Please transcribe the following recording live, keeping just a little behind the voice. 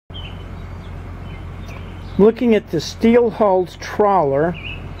Looking at the steel-hulled trawler,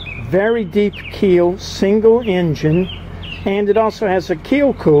 very deep keel, single engine, and it also has a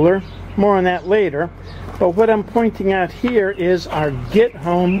keel cooler. More on that later. But what I'm pointing out here is our Get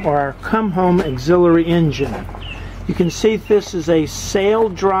Home or our Come Home auxiliary engine. You can see this is a sail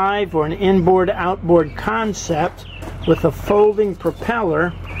drive or an inboard-outboard concept with a folding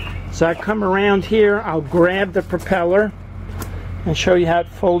propeller. So I come around here, I'll grab the propeller and show you how it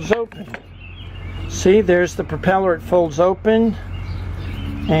folds open. See, there's the propeller, it folds open,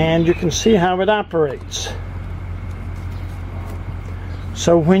 and you can see how it operates.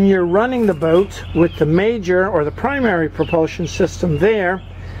 So when you're running the boat with the major or the primary propulsion system there,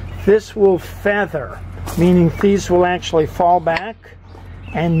 this will feather, meaning these will actually fall back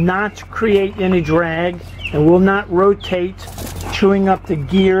and not create any drag and will not rotate, chewing up the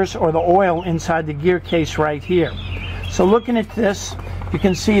gears or the oil inside the gear case right here. So looking at this, you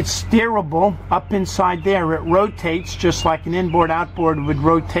can see it's steerable up inside there. It rotates just like an inboard-outboard would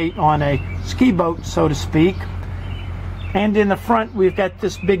rotate on a ski boat, so to speak. And in the front, we've got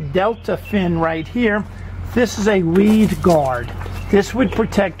this big delta fin right here. This is a weed guard. This would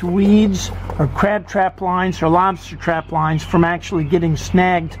protect weeds or crab trap lines or lobster trap lines from actually getting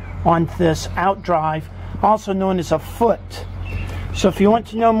snagged on this outdrive, also known as a foot. So if you want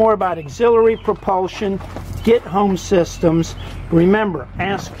to know more about auxiliary propulsion, Get Home systems, remember,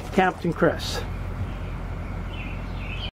 ask Captain Chris.